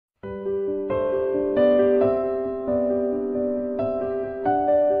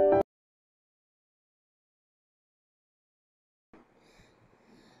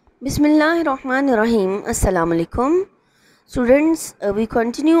Bismillahirrahmanirrahim. Assalamu alaikum. Students, we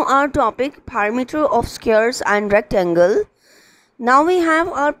continue our topic perimeter of squares and rectangle. Now we have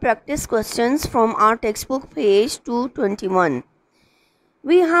our practice questions from our textbook page 221.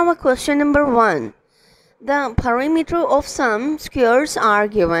 We have a question number 1. The perimeter of some squares are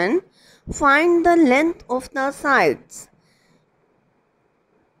given. Find the length of the sides.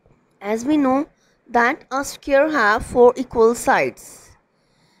 As we know that a square have 4 equal sides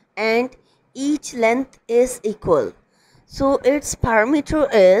and each length is equal, so its perimeter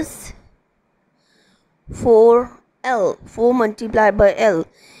is 4L, 4 multiplied by L.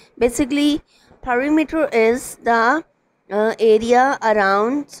 Basically, perimeter is the area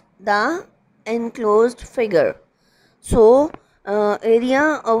around the enclosed figure. So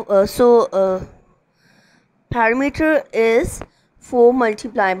perimeter is 4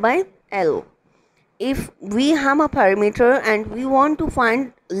 multiplied by L. If we have a perimeter and we want to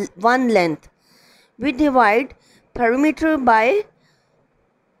find one length, we divide perimeter by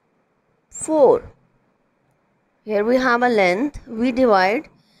 4. Here we have a length, we divide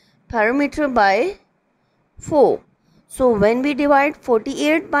perimeter by 4. So when we divide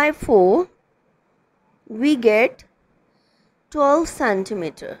 48 by 4, we get 12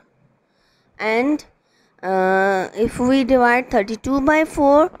 centimeter. And if we divide 32 by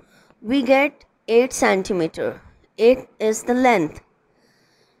 4, we get 8 centimeter. 8 is the length.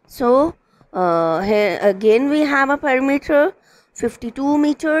 So here again we have a perimeter 52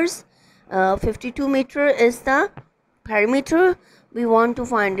 meters. 52 meter is the perimeter. We want to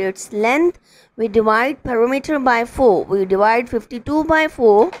find its length. We divide perimeter by 4. We divide 52 by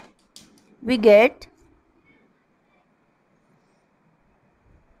 4. We get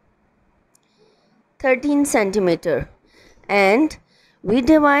 13 centimeter. And we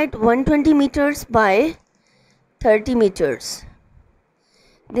divide 120 meters by 30 meters.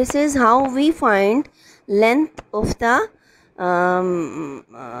 This is how we find length of the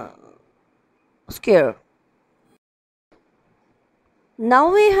square.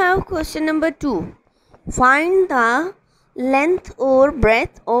 Now we have question number 2. Find the length or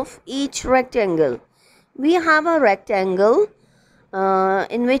breadth of each rectangle. We have a rectangle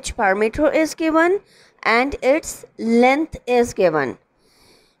in which perimeter is given and its length is given.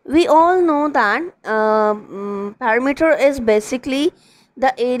 We all know that perimeter is basically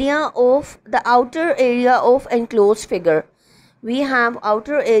the area of the outer area of enclosed figure. We have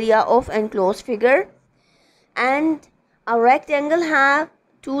outer area of enclosed figure, and a rectangle have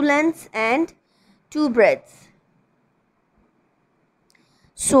 2 lengths and 2 breadths.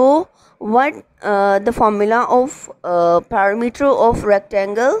 So what the formula of perimeter of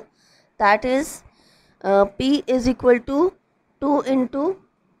rectangle, that is P is equal to 2 into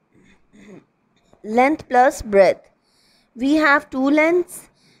length plus breadth. We have 2 lengths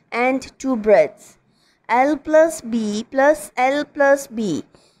and 2 breadths. L plus B plus L plus B.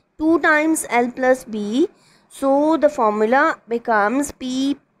 2 times L plus B. So the formula becomes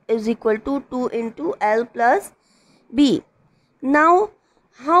P is equal to 2 into L plus B. Now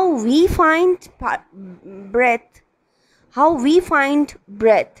how we find breadth? How we find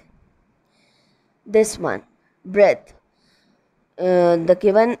breadth? This one, breadth. The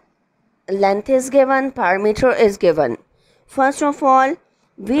given length is given, perimeter is given. First of all,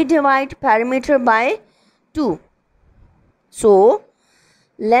 we divide perimeter by 2. So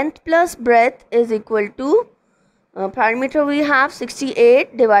length plus breadth is equal to perimeter we have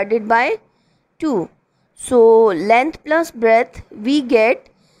 68 divided by 2. So length plus breadth we get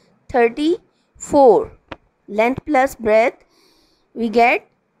 34. Length plus breadth we get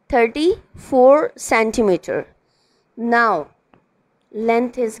 34 centimeter. Now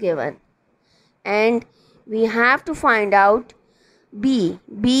length is given and we have to find out B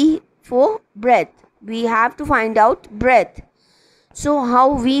for breadth. We have to find out breadth. So how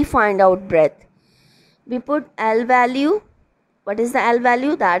we find out breadth? We put L value. What is the L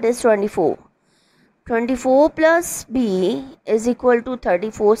value? That is 24. 24 plus B is equal to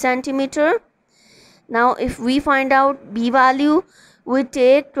 34 centimeter. Now if we find out B value, we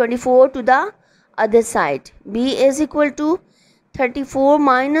take 24 to the other side. B is equal to 34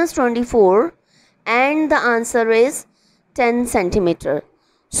 minus 24, and the answer is 10 centimeter.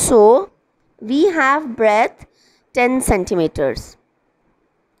 So we have breadth 10 centimeters.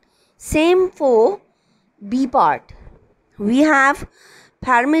 Same for B part. We have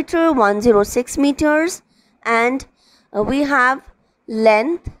perimeter 106 meters and we have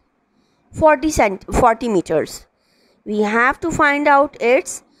length 40 meters. We have to find out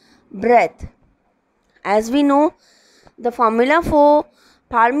its breadth. As we know, the formula for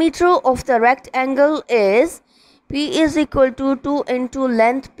perimeter of the rectangle is P is equal to 2 into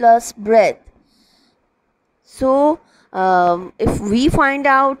length plus breadth. So if we find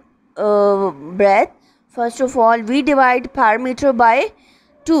out breadth, first of all we divide parameter by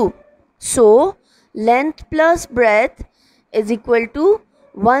 2. So length plus breadth is equal to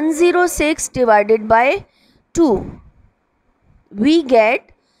 106 divided by 2. We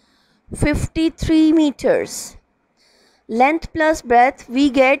get 53 meters. Length plus breadth we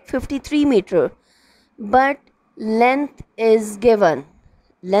get 53 meter, but length is given.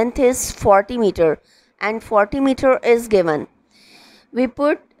 Length is 40 meter and 40 meter is given. We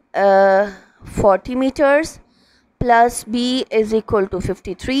put 40 meters plus B is equal to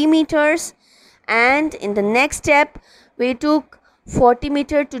 53 meters, and in the next step we took 40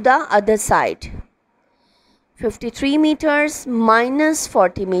 meter to the other side. 53 meters minus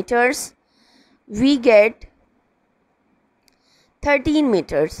 40 meters, we get 13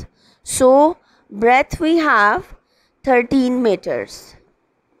 meters. So breadth we have 13 meters.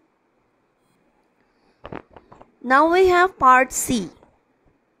 Now we have part C.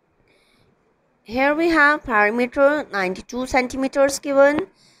 Here we have perimeter 92 centimeters given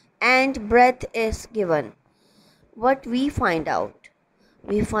and breadth is given. What we find out?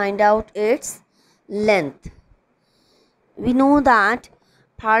 We find out its length. We know that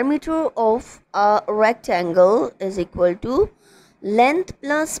perimeter of a rectangle is equal to length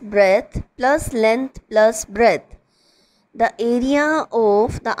plus breadth plus length plus breadth, the area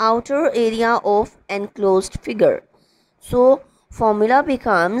of the outer area of enclosed figure. So formula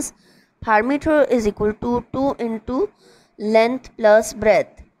becomes perimeter is equal to 2 into length plus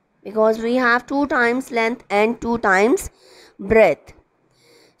breadth, because we have 2 times length and 2 times breadth.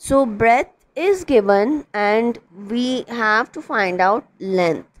 So breadth is given and we have to find out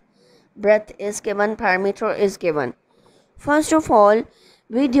length. Breadth is given, perimeter is given. First of all,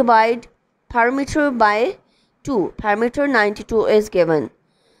 we divide perimeter by 2. Perimeter 92 is given.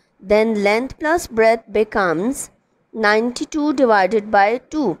 Then length plus breadth becomes 92 divided by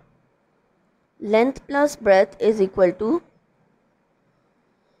 2. Length plus breadth is equal to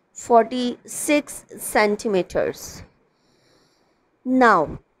 46 centimeters.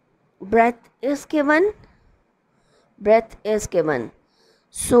 Now breadth is given, breadth is given.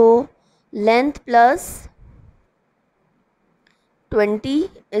 So length plus 20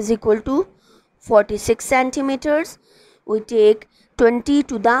 is equal to 46 centimeters. We take 20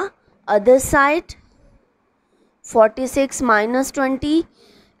 to the other side, 46 minus 20,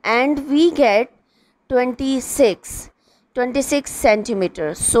 and we get 26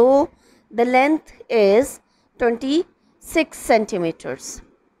 centimeters. So the length is 26 centimeters.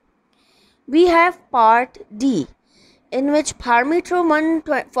 We have part D, in which perimeter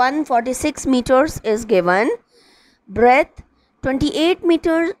 146 meters is given, breadth 28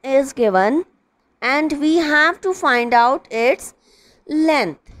 meters is given, and we have to find out its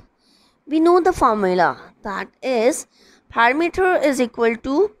length. We know the formula, that is perimeter is equal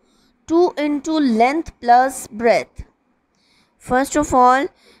to 2 into length plus breadth. First of all,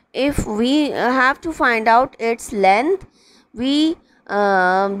 if we have to find out its length, we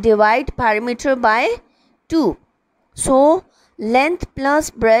divide perimeter by 2. So length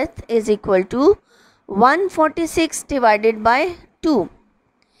plus breadth is equal to 146 divided by 2,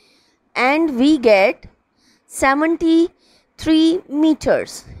 and we get 73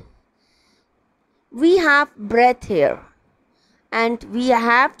 meters. We have breadth here and we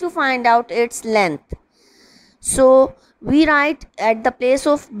have to find out its length. So we write at the place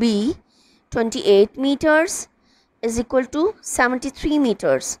of B 28 meters is equal to 73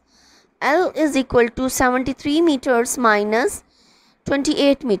 meters. L is equal to 73 meters minus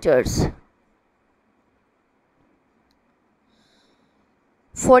 28 meters.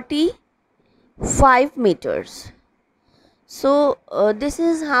 45 meters. So this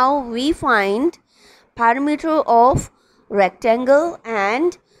is how we find perimeter of rectangle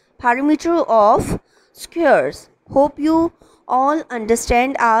and perimeter of squares. Hope you all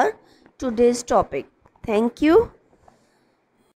understand our today's topic. Thank you.